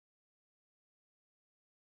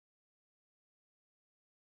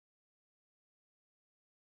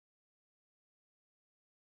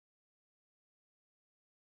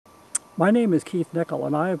My name is Keith Nickel,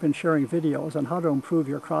 and I have been sharing videos on how to improve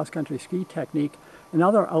your cross-country ski technique and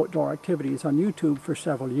other outdoor activities on YouTube for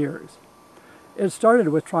several years. It started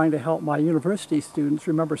with trying to help my university students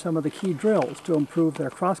remember some of the key drills to improve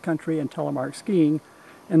their cross-country and telemark skiing,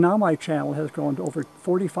 and now my channel has grown to over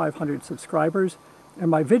 4,500 subscribers,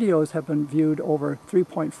 and my videos have been viewed over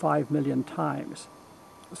 3.5 million times.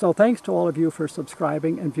 So thanks to all of you for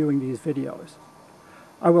subscribing and viewing these videos.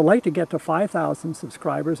 I would like to get to 5,000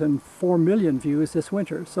 subscribers and 4 million views this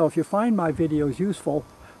winter, so if you find my videos useful,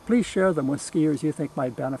 please share them with skiers you think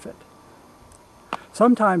might benefit.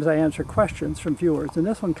 Sometimes I answer questions from viewers, and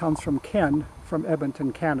this one comes from Ken from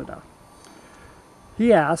Edmonton, Canada.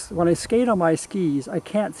 He asks, when I skate on my skis, I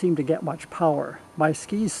can't seem to get much power. My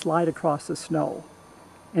skis slide across the snow.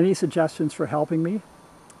 Any suggestions for helping me?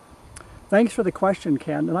 Thanks for the question,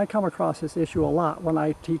 Ken, and I come across this issue a lot when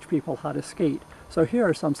I teach people how to skate. So here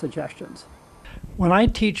are some suggestions. When I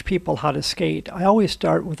teach people how to skate, I always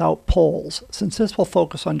start without poles, since this will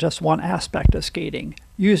focus on just one aspect of skating,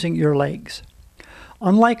 using your legs.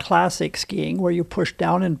 Unlike classic skiing, where you push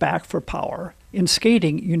down and back for power, in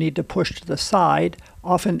skating you need to push to the side,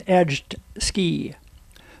 off an edged ski.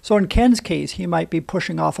 So in Ken's case, he might be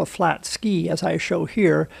pushing off a flat ski, as I show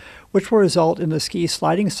here, which will result in the ski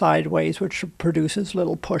sliding sideways, which produces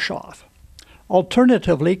little push-off.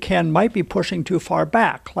 Alternatively, Ken might be pushing too far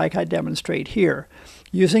back, like I demonstrate here,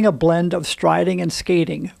 using a blend of striding and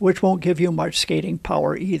skating, which won't give you much skating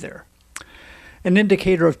power either. An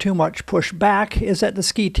indicator of too much push back is that the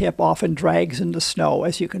ski tip often drags in the snow,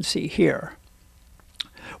 as you can see here.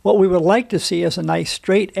 What we would like to see is a nice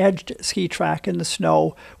straight-edged ski track in the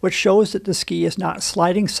snow, which shows that the ski is not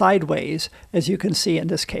sliding sideways, as you can see in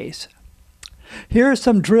this case. Here are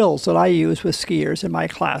some drills that I use with skiers in my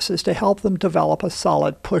classes to help them develop a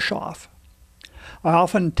solid push-off. I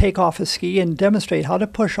often take off a ski and demonstrate how to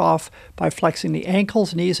push off by flexing the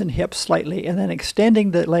ankles, knees, and hips slightly, and then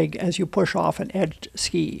extending the leg as you push off an edged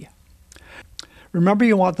ski. Remember,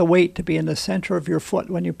 you want the weight to be in the center of your foot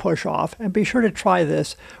when you push off, and be sure to try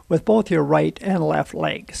this with both your right and left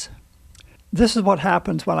legs. This is what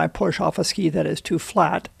happens when I push off a ski that is too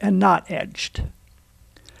flat and not edged.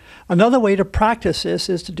 Another way to practice this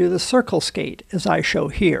is to do the circle skate, as I show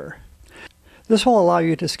here. This will allow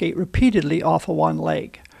you to skate repeatedly off of one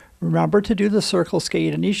leg. Remember to do the circle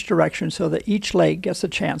skate in each direction so that each leg gets a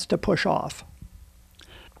chance to push off.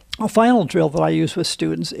 A final drill that I use with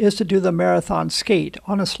students is to do the marathon skate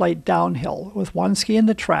on a slight downhill with one ski in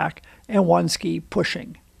the track and one ski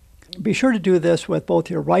pushing. Be sure to do this with both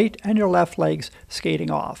your right and your left legs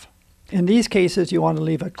skating off. In these cases, you want to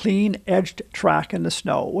leave a clean, edged track in the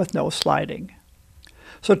snow with no sliding.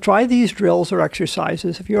 So try these drills or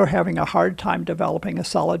exercises if you are having a hard time developing a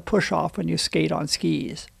solid push-off when you skate on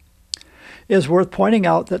skis. It is worth pointing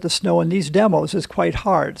out that the snow in these demos is quite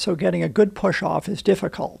hard, so getting a good push-off is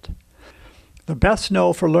difficult. The best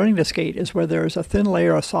snow for learning to skate is where there is a thin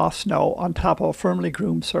layer of soft snow on top of a firmly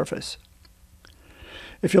groomed surface.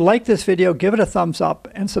 If you like this video, give it a thumbs up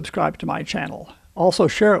and subscribe to my channel. Also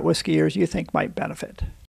share it with skiers you think might benefit.